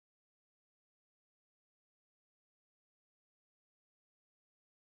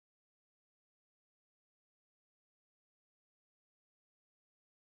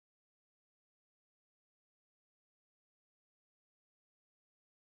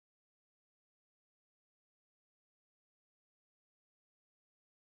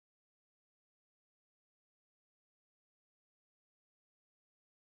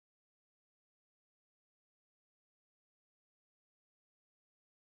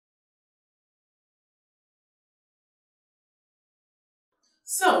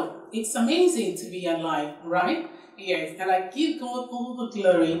So, it's amazing to be alive, right? Yes, and I give God all the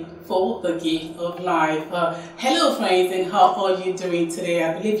glory for the gift of life. Hello friends, and how are you doing today?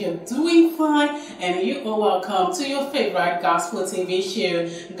 I believe you're doing fine, and you are welcome to your favorite gospel TV show,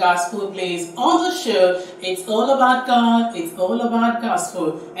 Gospel Bliss. On the show, it's all about God, it's all about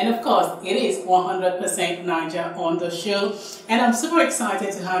gospel, and of course, it is 100% Niger on the show. And I'm super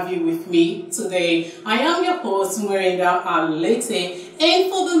excited to have you with me today. I am your host, Miranda Alete, and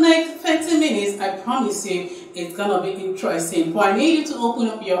for the next 30 minutes, I promise you, it's gonna be interesting. But I need you to open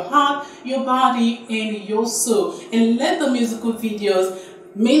up your heart, your body, and your soul, and let the musical videos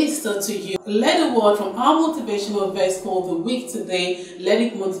minister to you. Let the word from our motivational verse for the week today, let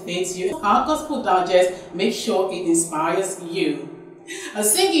it motivate you. Our gospel digest, make sure it inspires you.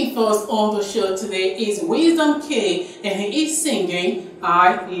 Singing first on the show today is Wisdom K, and he is singing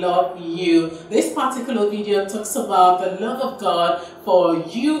I Love You. This particular video talks about the love of God for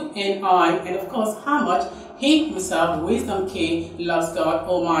you and I, and of course how much he himself, Wisdom K, loves God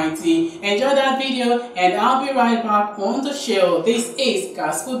Almighty. Enjoy that video, and I'll be right back on the show. This is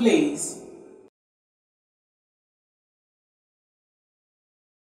Gospel Bliss.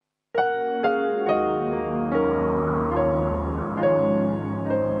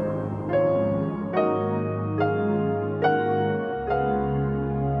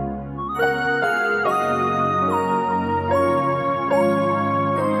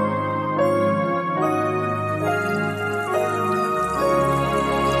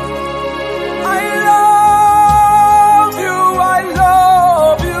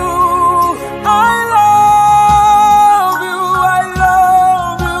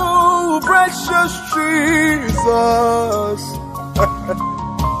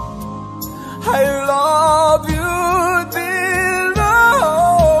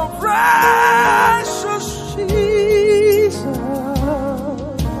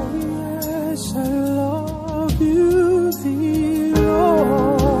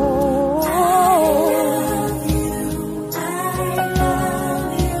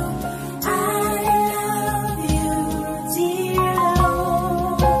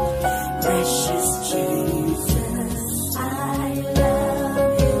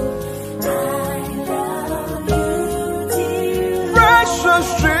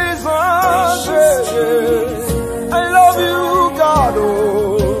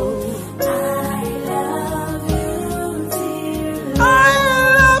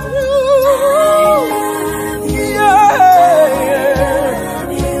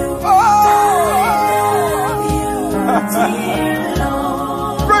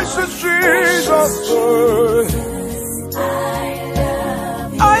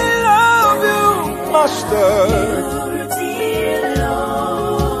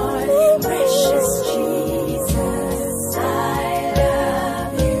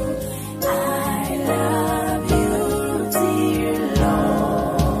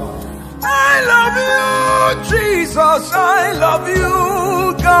 I love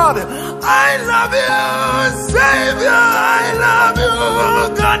you, God. I love you, Savior. I love you,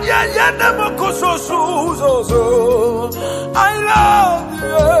 God. I love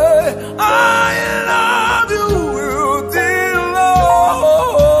you. I love you, dear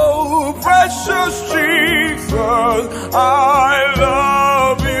Lord, precious Jesus. I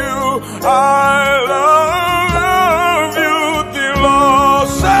love you. I love you, dear Lord.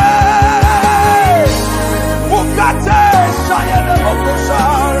 Say, Ukate.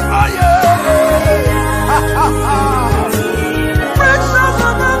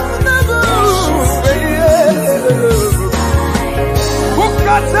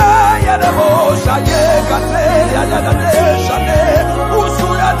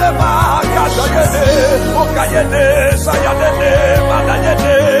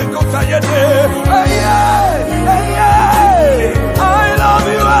 I love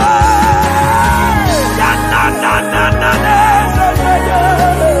you.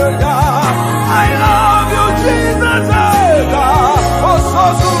 I love you, Jesus.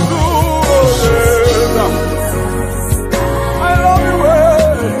 I love you.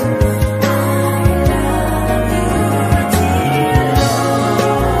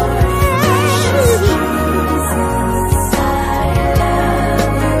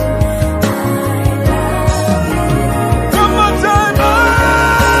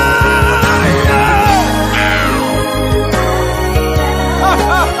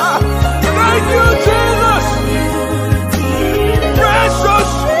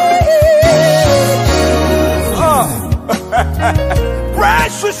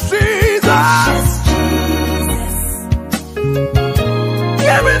 Precious Jesus,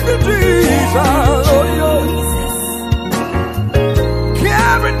 give it to Jesus, oh,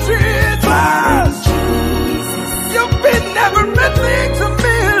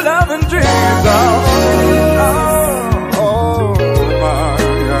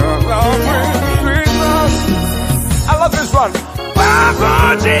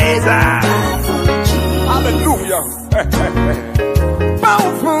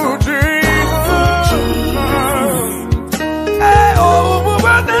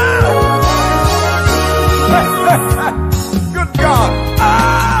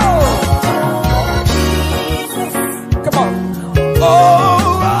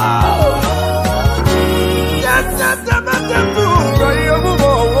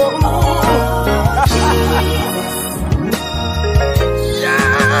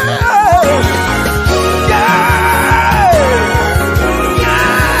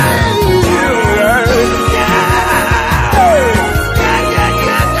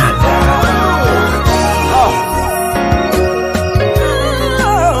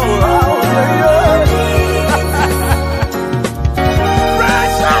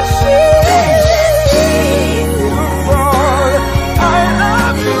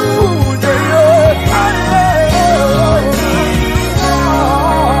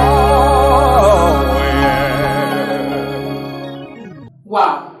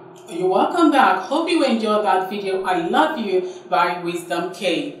 that video, I Love You by Wisdom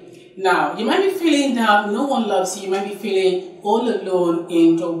K. Now, you might be feeling that no one loves you. You might be feeling all alone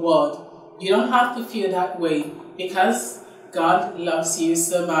in the world. You don't have to feel that way because God loves you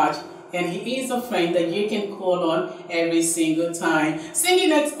so much. And He is a friend that you can call on every single time. Singing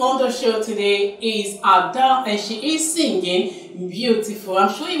next on the show today is Ada, and she is singing Beautiful.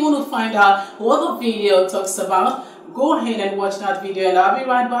 I'm sure you want to find out what the video talks about. Go ahead and watch that video, and I'll be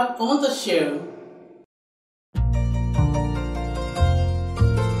right back on the show.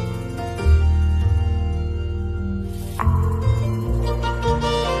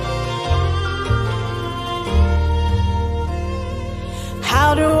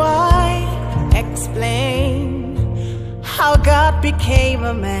 How do I explain how God became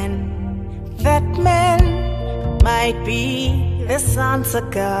a man? That man might be the sons of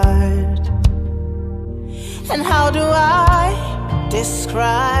God. And how do I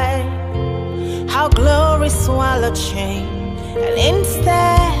describe how glory swallowed shame? And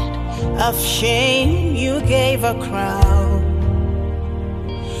instead of shame, you gave a crown.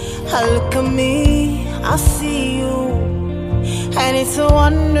 I look at me, I see you, and it's a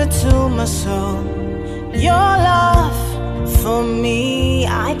wonder to my soul. Your love for me,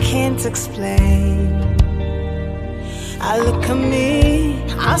 I can't explain. I look at me,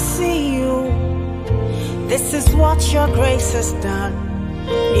 I see you. This is what your grace has done.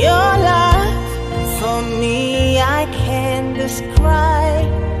 Your love for me, I can't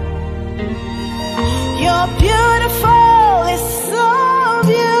describe. You're beautiful, it's so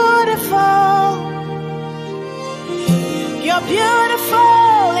beautiful. You're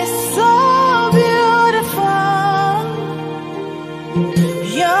beautiful, it's so beautiful.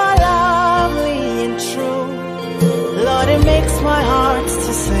 You're lovely and true. Lord, it makes my heart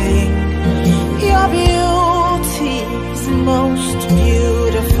to sing. Your beauty is most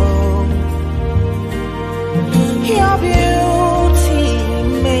beautiful. Your beauty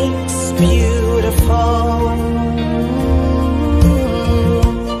makes beautiful.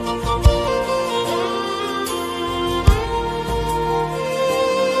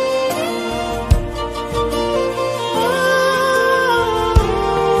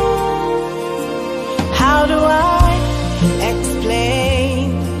 How do I explain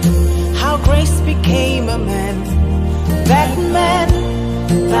how grace became a man? That man,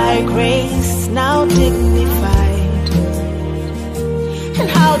 by grace, now dignified. And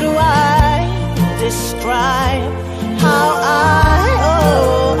how do I describe how I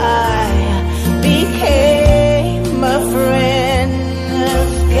became a friend of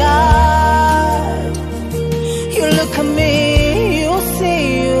God? You look at me, you see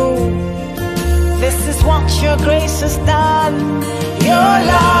you. This is what your grace has done. Your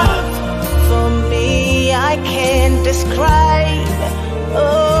love for me, I can't describe.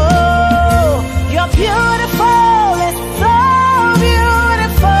 Oh, you're beautiful, it's so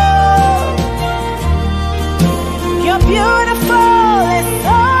beautiful. You're beautiful, it's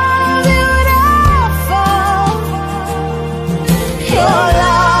so beautiful. You're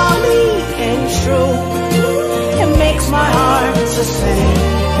lovely and true. It makes my heart to sing.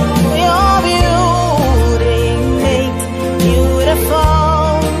 Your beauty makes beautiful.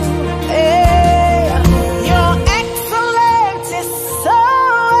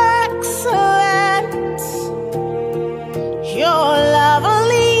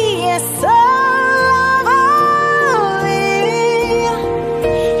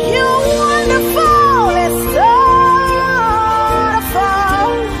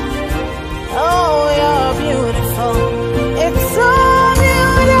 It's so beautiful.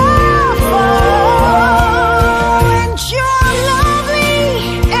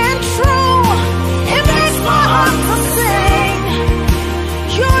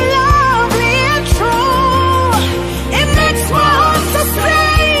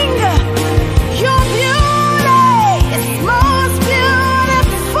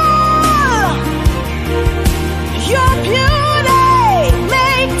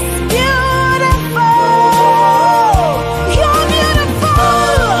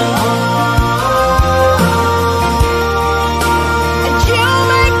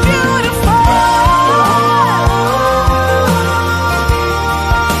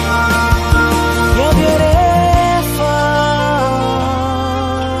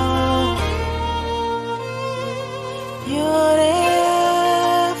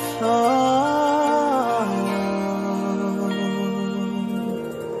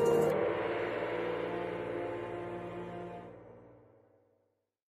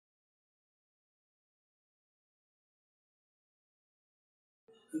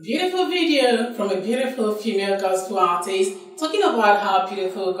 Beautiful video from a beautiful female gospel artist talking about how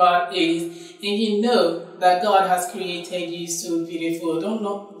beautiful God is, and you know that God has created you so beautiful. Do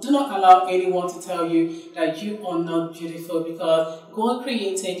not allow anyone to tell you that you are not beautiful, because God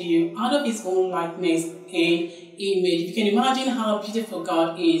created you out of His own likeness and image. You can imagine how beautiful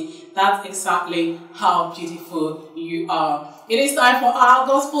God is. That's exactly how beautiful you are. It is time for our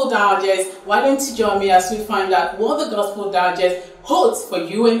Gospel Digest. Why don't you join me as we find out what the Gospel Digest holds for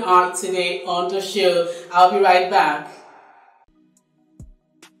you and I today on the show. I'll be right back.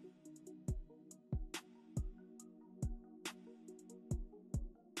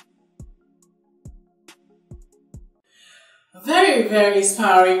 Very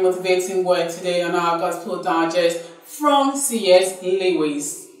inspiring, motivating word today on our Gospel Digest from C.S.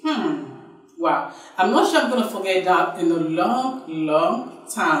 Lewis. Wow, I'm not sure I'm going to forget that in a long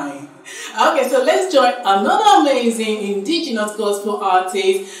time. Okay, so let's join another amazing indigenous gospel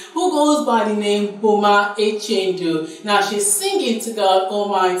artist who goes by the name Boma Echendu. Now she's singing to God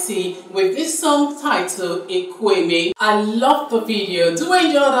Almighty with this song titled Ekweme. I love the video. Do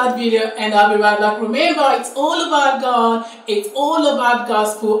enjoy that video, and I'll be right back. Remember, it's all about God. It's all about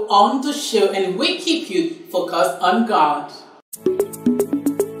gospel on the show, and we keep you focused on God.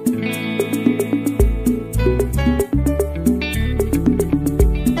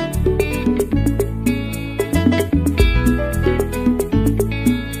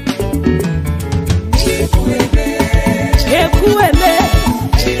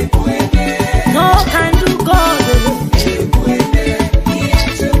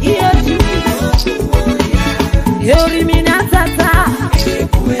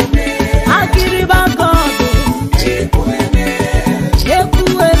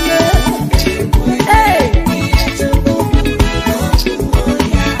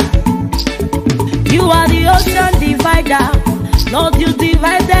 Lord, you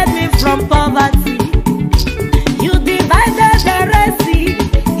divided me from poverty. You divided the Red Sea.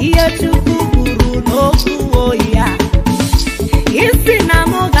 Iechukwu no kuoya. Isi na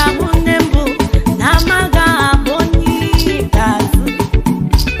moga munembu na maga aboni kazu.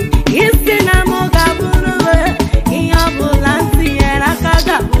 Isi na moga buruwe iyabulansi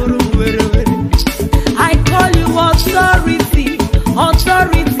erakaga buruwe. I call you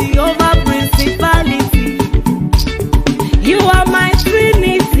authority over principality. You are my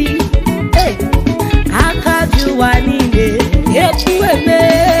Trinity. Hey, Akajuwanine. Ekweme.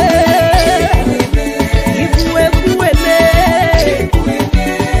 Ekweme.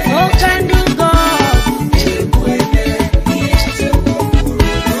 Oh, can you God?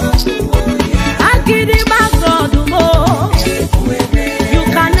 I give you my God, oh. You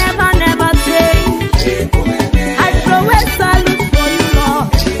can never change. I throw a salute for you, Lord.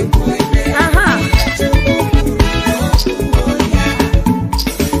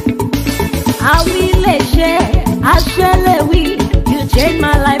 You changed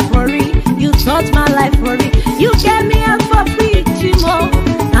my life for it. You taught my life for it. You gave me up for free, Chimo.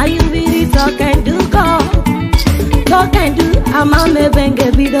 Now you really talk and do, God. Talk and do. Amame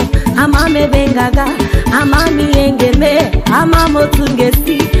benge video. Amame bengaga. Amami enge me. Amamo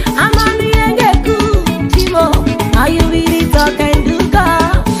tungesti. Amami enge ku, Chimo. Now you really talk and do,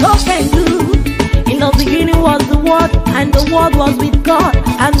 God. Talk and do. In the beginning was the Word, and the Word was with God,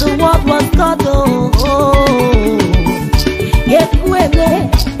 and the Word was God. Oh. Ekweme,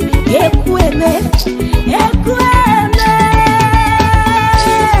 ekweme, ekweme,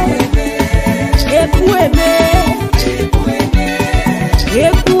 ekweme,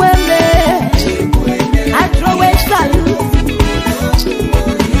 ekweme. I throw a salute.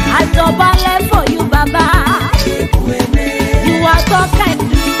 I double for you, Baba. You are so kind.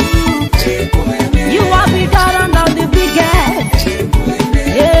 You are bigger than the biggest.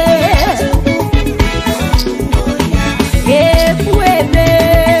 Yeah.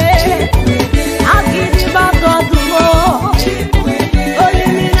 I'll give you my God.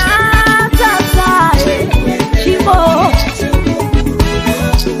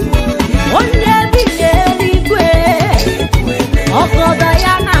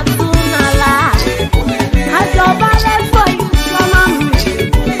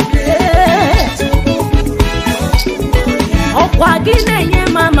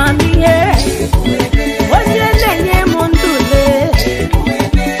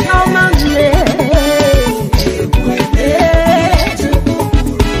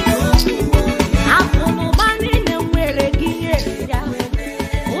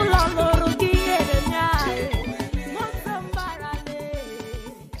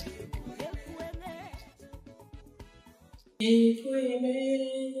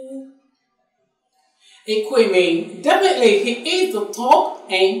 Equipment. Definitely, he is the talk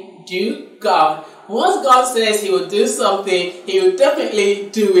and do God. Once God says he will do something, he will definitely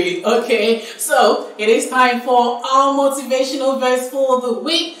do it. Okay, so it is time for our motivational verse for the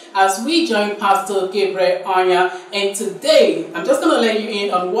week as we join Pastor Gabriel Anya. And today, I'm just going to let you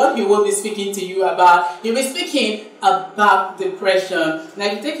in on what he will be speaking to you about. He'll be speaking about depression. Now,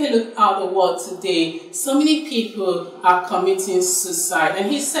 if you take a look at the world today, so many people are committing suicide.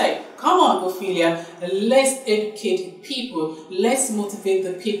 And he said, come on, Ophelia, let's educate people. Let's motivate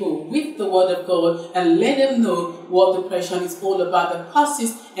the people with the word of God and let them know what depression is all about, the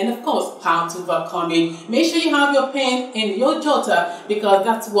causes, and of course, how to overcome it. Make sure you have your pen and your jotter because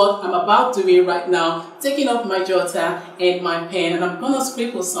that's what I'm about doing right now. Taking up my jotter and my pen, and I'm going to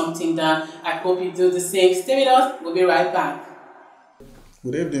scribble something down. I hope you do the same. Stay with us. We'll be right back.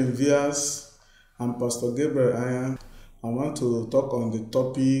 Good evening, viewers. I'm Pastor Gabriel Anya. I want to talk on the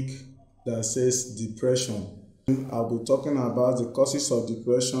topic that says depression. I'll be talking about the causes of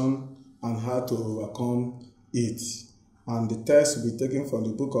depression and how to overcome it. And the text will be taken from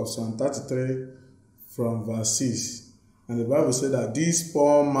the book of Psalm 33 from verse 6. And the Bible said that this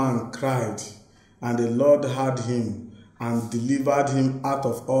poor man cried, and the Lord heard him and delivered him out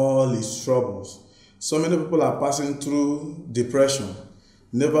of all his troubles. So many people are passing through depression,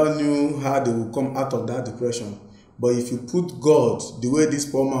 never knew how they would come out of that depression. But if you put God the way this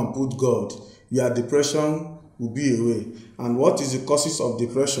poor man put God, your depression will be away. And what is the causes of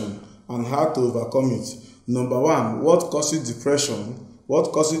depression and how to overcome it? Number one, what causes depression?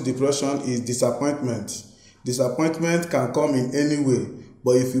 What causes depression is disappointment. Disappointment can come in any way,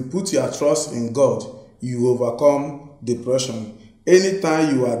 but if you put your trust in God, you overcome depression.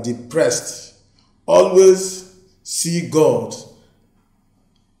 Anytime you are depressed, always see God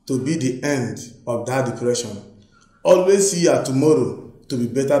to be the end of that depression. Always see your tomorrow to be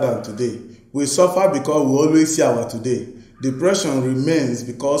better than today. We suffer because we always see our today. Depression remains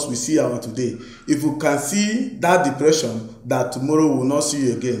because we see our today. If you can see that depression, that tomorrow will not see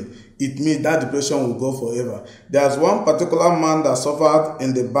you again, it means that depression will go forever. There's one particular man that suffered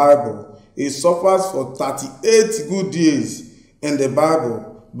in the Bible. He suffers for 38 good years in the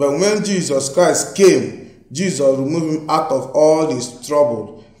Bible. But when Jesus Christ came, Jesus removed him out of all his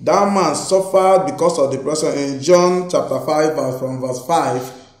trouble. That man suffered because of depression. In John chapter 5, from verse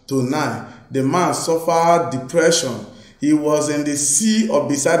 5 to 9, the man suffered depression. He was in the sea of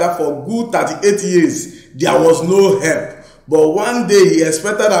Bethesda for good 38 years. There was no help. But one day he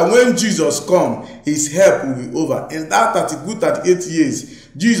expected that when Jesus comes, his help will be over. In that 38 years,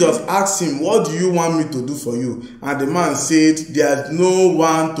 Jesus asked him, what do you want me to do for you? And the man said, there's no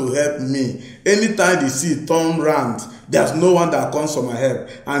one to help me. Anytime the sea turns round, there's no one that comes for my help.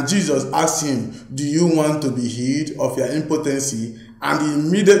 And Jesus asked him, do you want to be healed of your impotency? And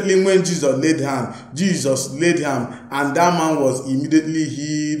immediately when Jesus laid hand, and that man was immediately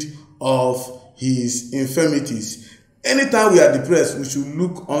healed of his infirmities. Anytime we are depressed, we should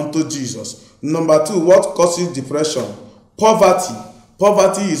look unto Jesus. Number two, what causes depression? Poverty.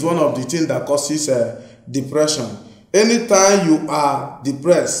 Poverty is one of the things that causes depression. Anytime you are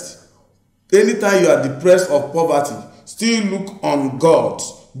depressed of poverty, still look on God.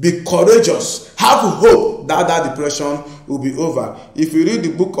 Be courageous. Have hope that that depression will be over. If you read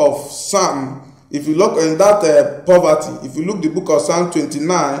the book of Psalm, if you look in that poverty, if you look the book of Psalm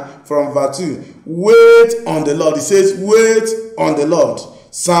 29 from verse 2, wait on the Lord. It says, wait on the Lord.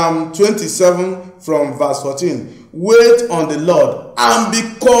 Psalm 27 from verse 14, wait on the Lord and be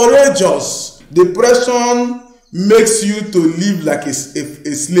courageous. Depression makes you to live like a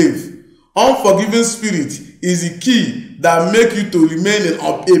slave. Unforgiving spirit is the key that make you to remain in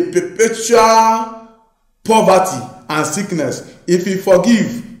a perpetual poverty and sickness. If you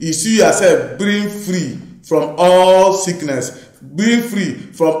forgive, you see yourself being free from all sickness, being free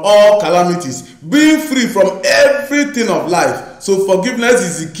from all calamities, being free from everything of life. So forgiveness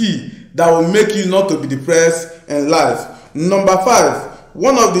is the key that will make you not to be depressed in life. Number 5,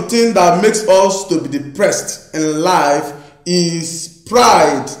 one of the things that makes us to be depressed in life is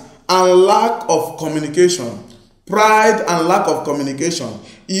pride and lack of communication. Pride and lack of communication.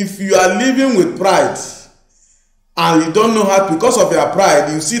 If you are living with pride and you don't know how, because of your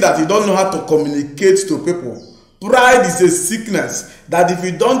pride, you see that you don't know how to communicate to people. Pride is a sickness that if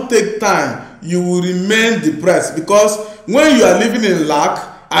you don't take time, you will remain depressed. Because when you are living in lack,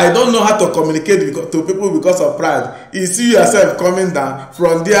 I don't know how to communicate to people because of pride. You see yourself coming down.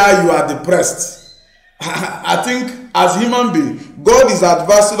 From there, you are depressed. I think as human beings, God is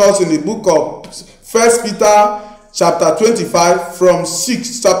advising us in the book of 1 Peter chapter 25 from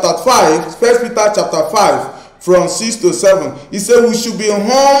 6, chapter 5, 1 Peter chapter 5 from 6 to 7. He said we should be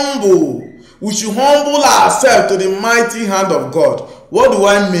humble. We should humble ourselves to the mighty hand of God. What do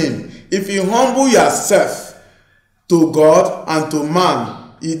I mean? If you humble yourself to God and to man,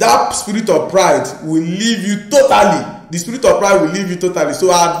 that spirit of pride will leave you totally. The spirit of pride will leave you totally. So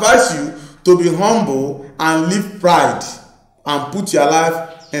I advise you to be humble and leave pride and put your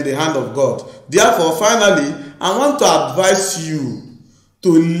life in the hand of God. Therefore, finally, I want to advise you to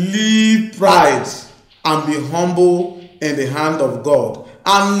leave pride and be humble in the hand of God,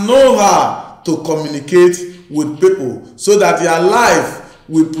 and know how to communicate with people so that your life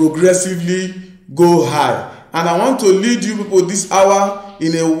will progressively go high. And I want to lead you people this hour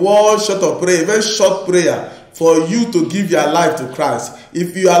in a word short of prayer, a very short prayer for you to give your life to Christ.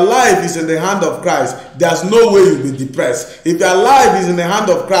 If your life is in the hand of Christ, there's no way you'll be depressed. If your life is in the hand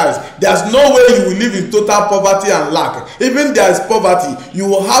of Christ, there's no way you will live in total poverty and lack. Even there is poverty, you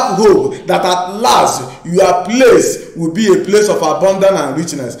will have hope that at last your place will be a place of abundance and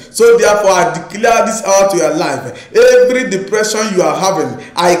richness. So therefore, I declare this hour to your life. Every depression you are having,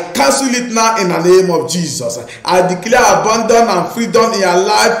 I cancel it now in the name of Jesus. I declare abundance and freedom in your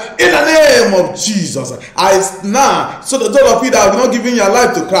life in the name of Jesus. So the those of you that have not given your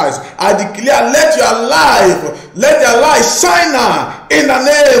life to Christ, I declare, let your light shine now in the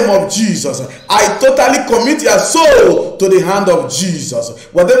name of Jesus. I totally commit your soul to the hand of Jesus.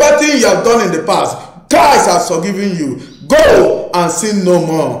 Whatever thing you have done in the past, Christ has forgiven you. Go and sin no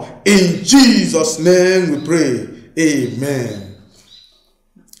more. In Jesus' name we pray. Amen.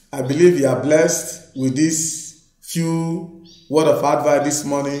 I believe you are blessed with this few word of advice this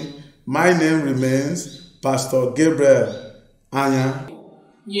morning. My name remains Pastor Gabriel Anya.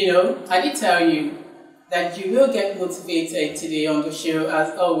 You know, I did tell you that you will get motivated today on the show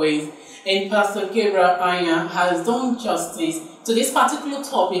as always. And Pastor Gabriel Anya has done justice to this particular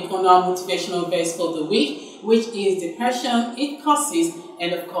topic on our motivational verse for the week, which is depression, its causes,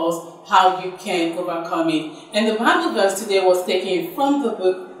 and of course, how you can overcome it. And the Bible verse today was taken from the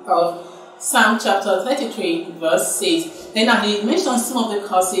book of Psalm chapter 33, verse 6. And I did mention some of the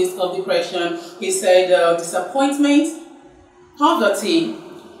causes of depression. He said disappointment, poverty,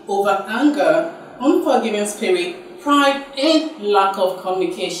 over anger, unforgiving spirit, pride, and lack of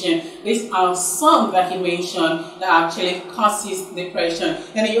communication. These are some that he mentioned that actually causes depression.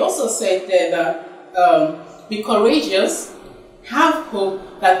 And he also said that be courageous, have hope,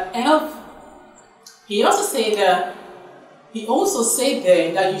 that He also said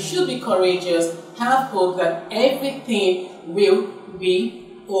there that you should be courageous, have hope that everything will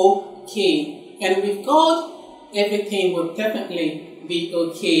be okay. And with God, everything will definitely be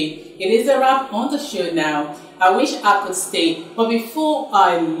okay. It is a wrap on the show now. I wish I could stay, but before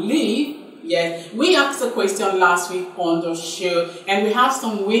I leave, we asked a question last week on the show, and we have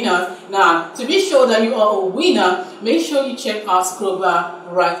some winners. Now, to be sure that you are a winner, make sure you check our scroll bar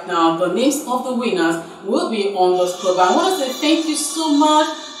right now. The names of the winners will be on the scroll bar. I want to say thank you so much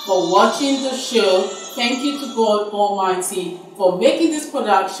for watching the show. Thank you to God Almighty for making this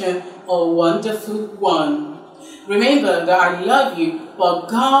production a wonderful one. Remember that I love you, but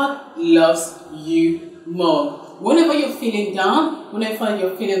God loves you more. Whenever you're feeling down, whenever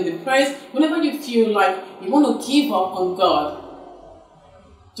you're feeling depressed, whenever you feel like you want to give up on God,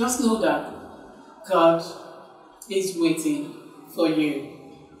 just know that God is waiting for you.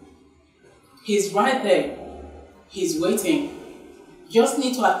 He's right there. He's waiting. You just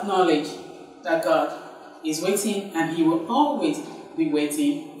need to acknowledge that God is waiting, and He will always be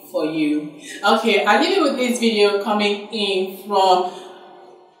waiting for you. Okay, I leave you with this video coming in from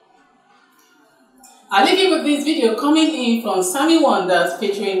Sammy Wonders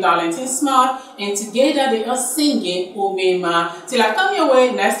featuring Darlington Smart, and together they are singing Omema. Till I come your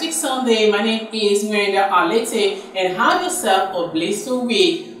way next week Sunday, my name is Miranda Alete, and have yourself a blissful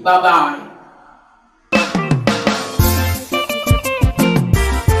week. Bye-bye.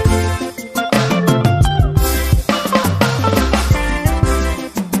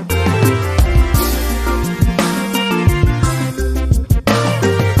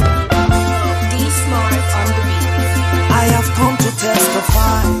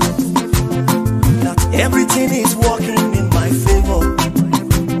 Everything is working in my favor.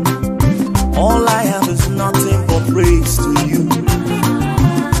 All I have is nothing but praise to you.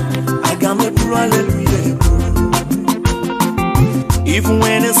 I got me hallelujah. Even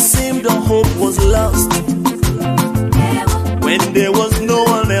when it seemed the hope was lost, when there was no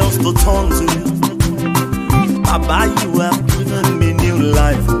one else to turn to, Baba, you have given me new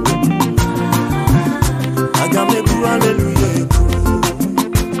life. I got me hallelujah.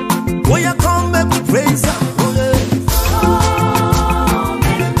 Oh, you come back to praise Him.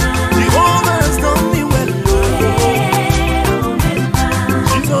 Jehovah has done me well.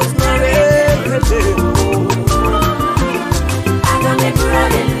 Jesus, my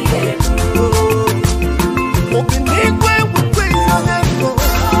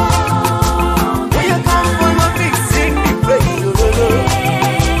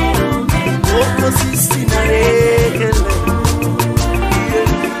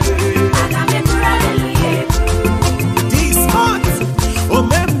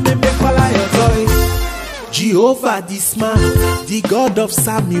Jehovah the smile, the God of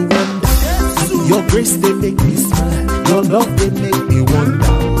Sammy wonder. Your grace they make me smile, your love they make me wonder.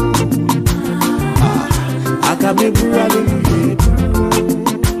 I can be